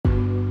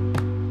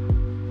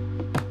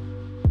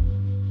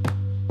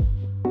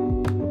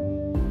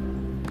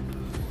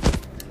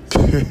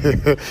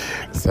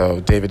So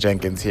David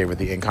Jenkins here with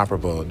the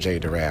incomparable Jay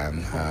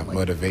Duran,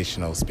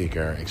 motivational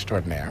speaker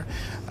extraordinaire,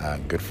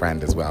 good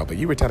friend as well. But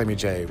you were telling me,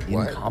 Jay,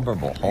 what?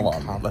 Incomparable. Hold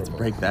on, let's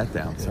break that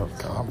down.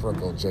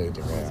 Incomparable Jay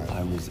Duran.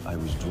 I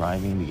was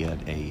driving to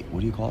get a, what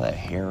do you call that,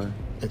 hair?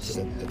 It's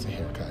a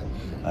haircut.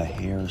 A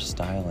hair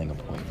styling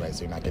appointment. Right,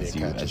 so you're not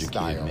getting a cut, just educated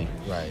style. me.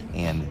 Right.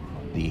 And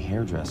the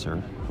hairdresser,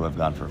 who I've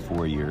gone for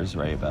 4 years,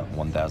 right, about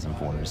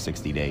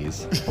 1,460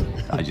 days.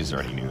 I just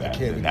already knew that.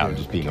 Now I'm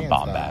just being a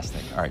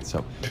bombastic. All right,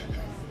 so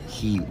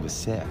he was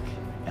sick,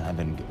 and I've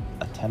been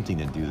attempting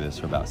to do this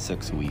for about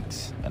 6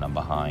 weeks, and I'm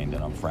behind,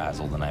 and I'm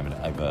frazzled, and I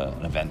have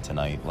an event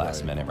tonight,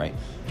 last minute, right?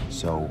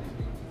 So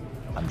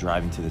I'm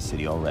driving to the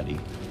city already,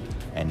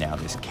 and now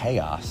this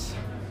chaos,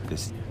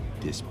 this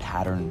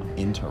pattern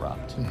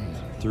interrupt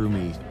threw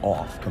me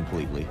off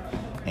completely.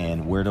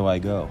 And where do I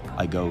go?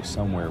 I go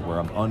somewhere where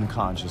I'm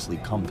unconsciously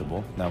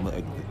comfortable. Now,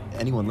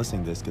 anyone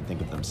listening to this could think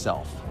of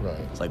themselves. Right.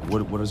 It's like,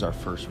 what is our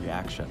first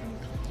reaction?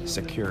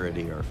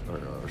 Security or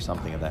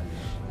something of that.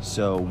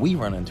 So we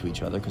run into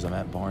each other because I'm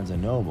at Barnes &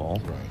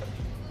 Noble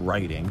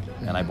writing,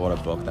 and I bought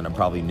a book that I'm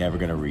probably never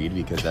going to read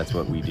because that's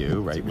what we do,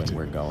 right, when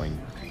we're going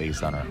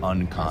based on our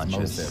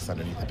unconscious. Osmosis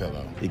underneath the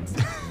pillow.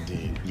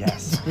 Indeed.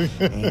 Yes.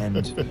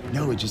 And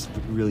no, it's just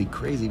really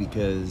crazy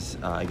because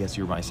I guess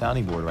you're my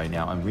sounding board right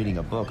now. I'm reading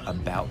a book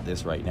about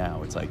this right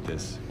now. It's like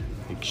this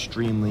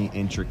extremely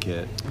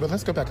intricate. But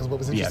let's go back, because what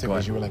was interesting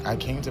was you ahead. were like, I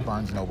came to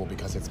Barnes & Noble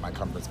because it's my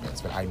comfort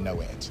space, but I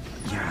know it.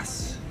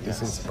 Yes.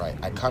 This is right.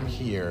 I come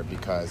here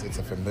because it's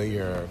a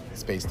familiar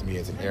space to me.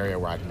 It's an area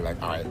where I can be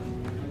like, all right,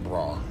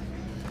 raw.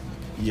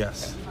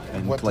 Yes.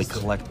 And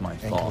collect my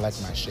thoughts. And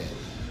collect my shit.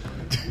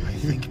 I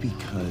think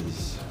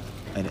because,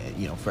 and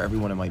for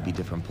everyone it might be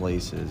different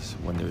places,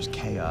 when there's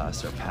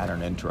chaos or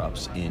pattern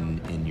interrupts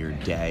in your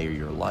day or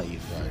your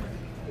life,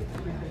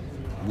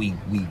 we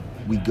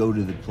go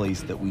to the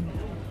place that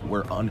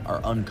we're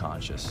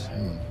unconscious.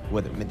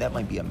 Whether that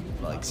might be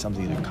like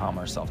something to calm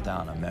ourselves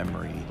down, a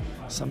memory,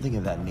 something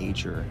of that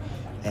nature.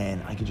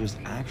 And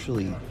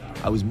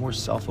I was more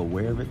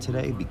self-aware of it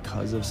today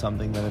because of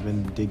something that I've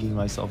been digging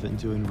myself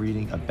into and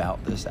reading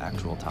about this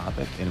actual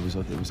topic. And it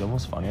was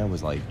almost funny. I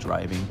was like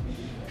driving.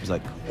 It was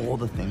like all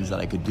the things that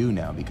I could do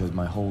now because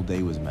my whole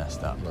day was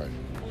messed up. Right.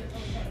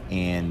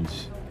 And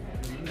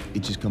it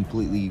just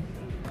completely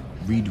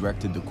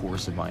redirected the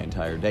course of my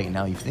entire day. And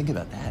now you think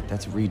about that,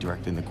 that's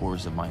redirecting the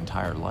course of my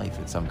entire life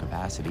in some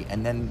capacity.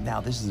 And then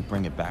now this is to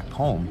bring it back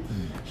home.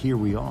 Here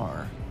we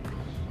are.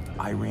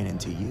 I ran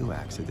into you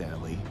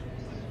accidentally,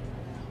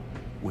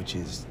 which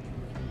is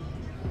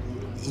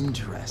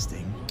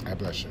interesting. I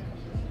bless you.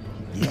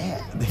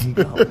 Yeah, there you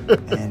go.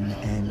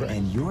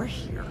 And you're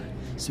here.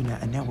 So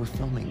now we're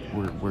filming.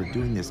 We're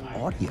doing this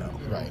audio.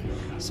 Right.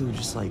 So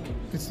just like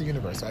it's the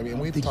universe. I mean,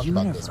 we've talked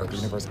about this, right? The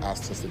universe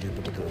asks us to do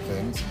particular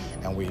things,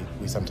 and we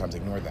sometimes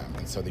ignore them.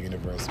 And so the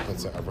universe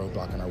puts a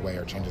roadblock in our way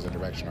or changes a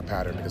direction or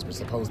pattern because we're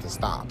supposed to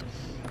stop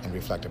and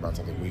reflect about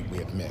something we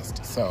have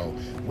missed. So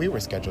we were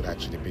scheduled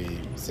actually to be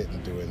sitting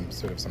doing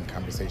sort of some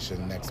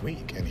conversation next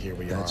week, and here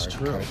we That's are,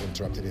 true. kind of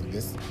interrupted in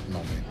this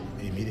moment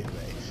immediately.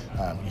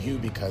 You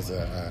because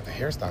a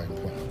hairstyling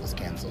appointment was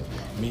canceled.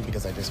 Me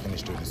because I just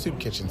finished doing the soup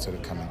kitchen, sort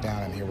of coming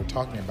down, and here we're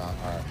talking about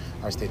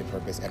our stated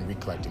purpose and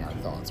recollecting our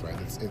thoughts, right?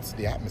 It's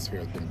the atmosphere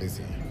has been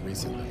busy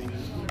recently.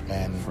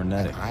 And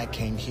I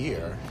came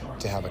here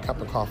to have a cup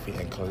of coffee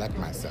and collect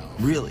myself.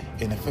 Really?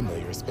 In a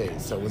familiar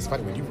space. So it was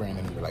funny when you ran in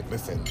and you were like,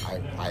 listen,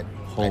 I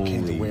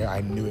came to where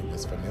I knew it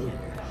was familiar,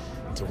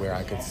 to where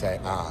I could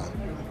say,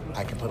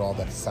 I can put all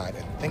that aside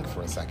and think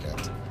for a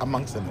second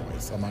amongst the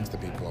noise, amongst the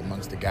people,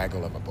 amongst the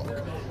gaggle of a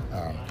book.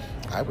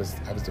 I was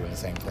doing the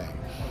same thing.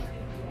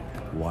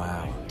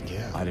 Wow.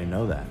 Yeah. I didn't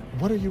know that.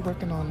 What are you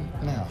working on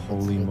now?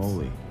 Holy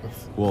moly.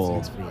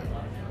 What's for you?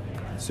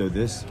 So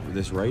this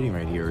writing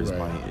right here is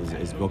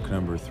is book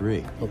number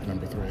 3. Book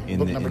number 3.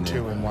 Book number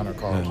 2 and 1 are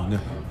called. No.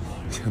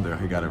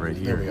 I got it right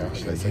here. There we go.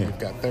 Okay, so you've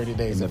got 30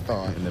 days of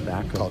thought. In the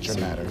back of Culture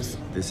Matters.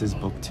 This is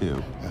book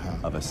 2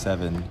 of a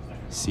 7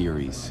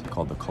 series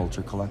called The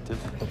Culture Collective.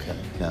 Okay.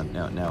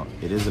 Now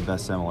it is a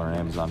bestseller on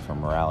Amazon for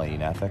morality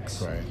and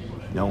ethics. Right.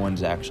 No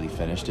one's actually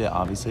finished it,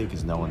 obviously,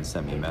 because no one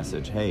sent me a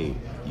message. Hey,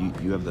 you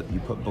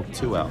put book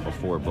 2 out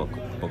before book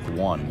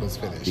 1 was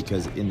finished,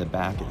 because in the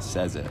back it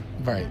says it.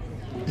 Right.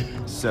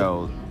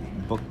 So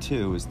book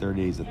 2 is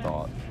 30 Days of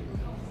Thought.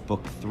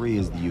 Book 3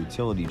 is the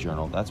utility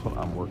journal. That's what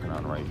I'm working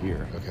on right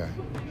here. Okay.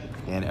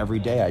 And every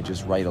day I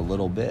just write a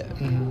little bit.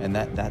 And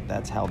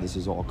that's how this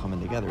is all coming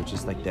together. It's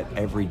just like that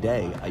every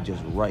day I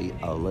just write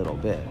a little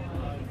bit.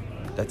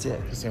 That's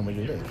it. The same way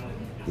you live.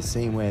 The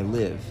same way I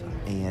live.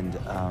 And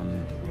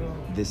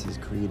this has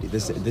created,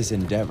 this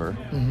endeavor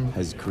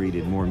has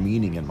created more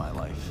meaning in my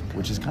life,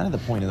 which is kind of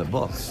the point of the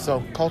book.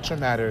 So Culture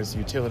Matters,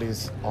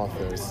 Utilities,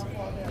 Authors.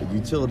 The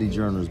utility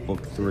journal is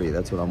book 3.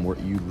 That's what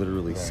you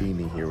literally see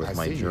me here with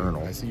my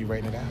journal. I see you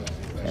writing it out.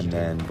 And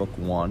then book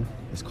 1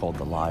 is called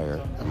The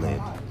Liar Lid.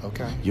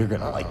 Okay. You're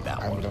going to like that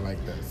one. I'm going to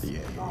like this.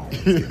 Yeah.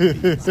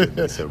 It's going to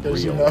be so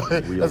real.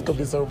 That's going to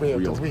be so real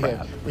because we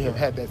crap. have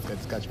had that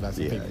discussion about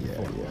some people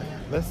before. Yeah.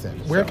 Listen,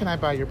 where can I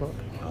buy your book?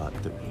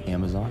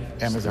 Amazon.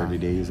 It's Amazon. 30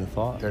 Days of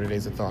Thought. 30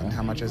 Days of Thought. And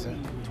how much is it?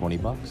 $20.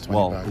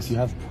 $20. If you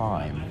have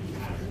Prime,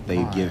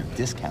 they give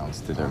discounts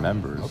to their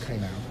members. Okay,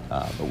 now.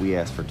 But we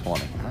asked for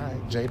 20. All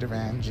right. Jay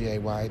Duran,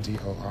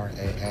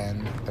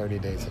 Gaydoran, 30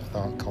 Days of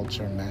Thought,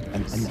 Culture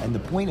Matters. And the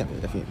point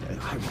of it,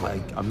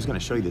 I was going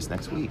to show you this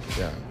next week,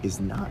 is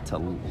not to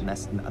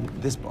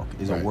this book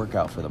is a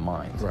workout for the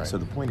mind. Right. So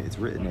the point, it's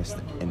written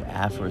in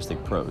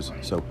aphoristic prose.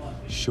 So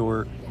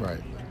short,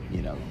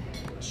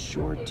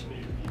 short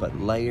but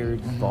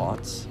layered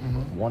thoughts,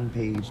 1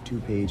 page,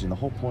 2 page, and the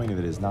whole point of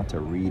it is not to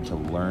read to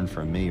learn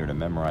from me or to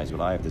memorize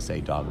what I have to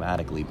say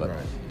dogmatically, but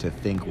to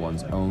think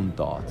one's own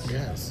thoughts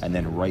and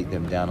then write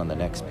them down on the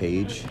next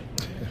page.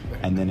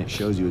 And then it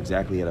shows you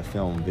exactly how to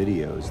film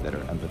videos that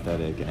are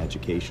empathetic and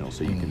educational,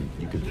 so you can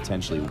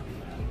potentially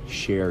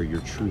share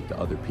your truth to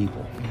other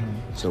people.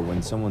 So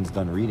when someone's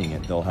done reading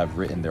it, they'll have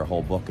written their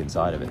whole book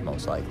inside of it,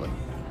 most likely.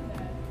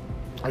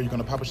 Are you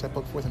going to publish that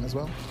book for them as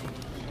well?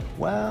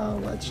 Well,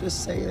 let's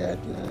just say that...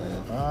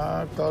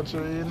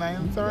 Culture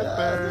Unites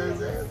authors.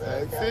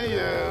 I see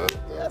you.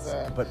 Yes,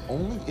 but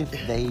only if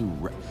they...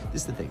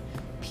 This is the thing.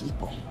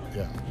 People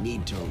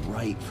need to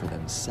write for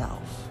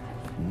themselves,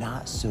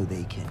 not so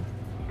they can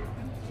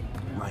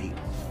write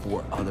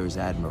for others'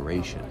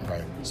 admiration.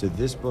 Right. So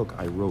this book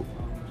I wrote...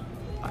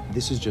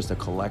 This is just a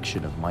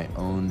collection of my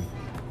own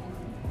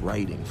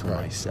writing for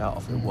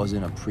myself. It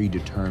wasn't a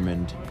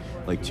predetermined...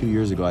 Like 2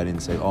 years ago, I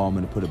didn't say, I'm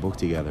going to put a book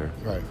together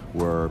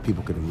where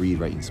people could read,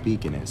 write, and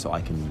speak in it so I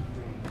can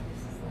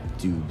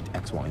do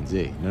X, Y, and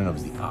Z. No, it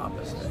was the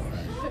opposite.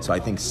 So I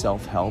think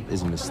self-help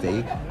is a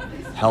mistake.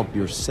 Help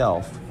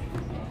yourself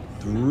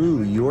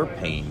through your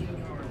pain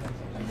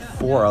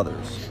for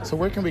others. So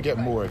where can we get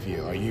more of you?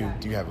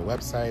 Do you have a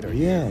website? Or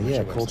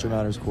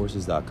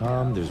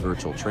culturematterscourses.com. There's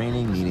virtual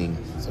training, meaning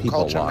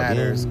people log in.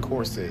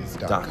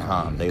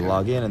 culturematterscourses.com. They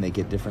log in and they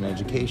get different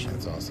education.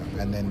 That's awesome.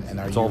 And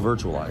it's all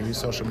virtualized. Are you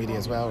social media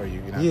as well? Or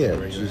you're not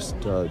just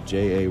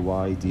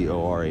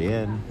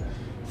Jaydoran.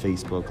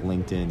 Facebook,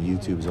 LinkedIn,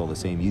 YouTube is all the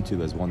same. YouTube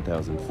has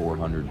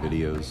 1,400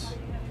 videos.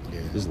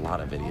 There's a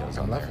lot of videos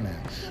on there. I'm loving it.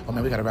 Oh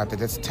man, we got to wrap it.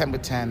 That's 10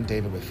 with 10,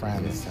 David with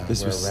Friends.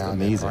 This was around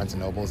amazing. Barnes &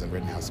 Nobles and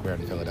Rittenhouse Square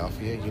in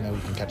Philadelphia. You know, you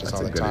can catch us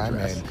all the time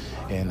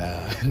in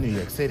New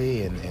York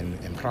City, in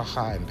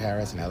Praha, in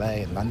Paris, in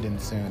LA, in London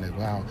soon as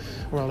well.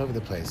 We're all over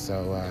the place.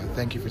 So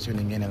thank you for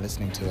tuning in and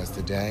listening to us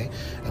today.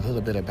 A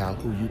little bit about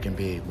who you can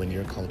be when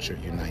your culture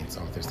unites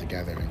authors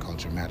together and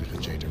Culture Matters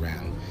with Jay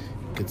Duran.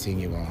 Good seeing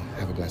you all.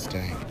 Have a blessed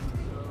day.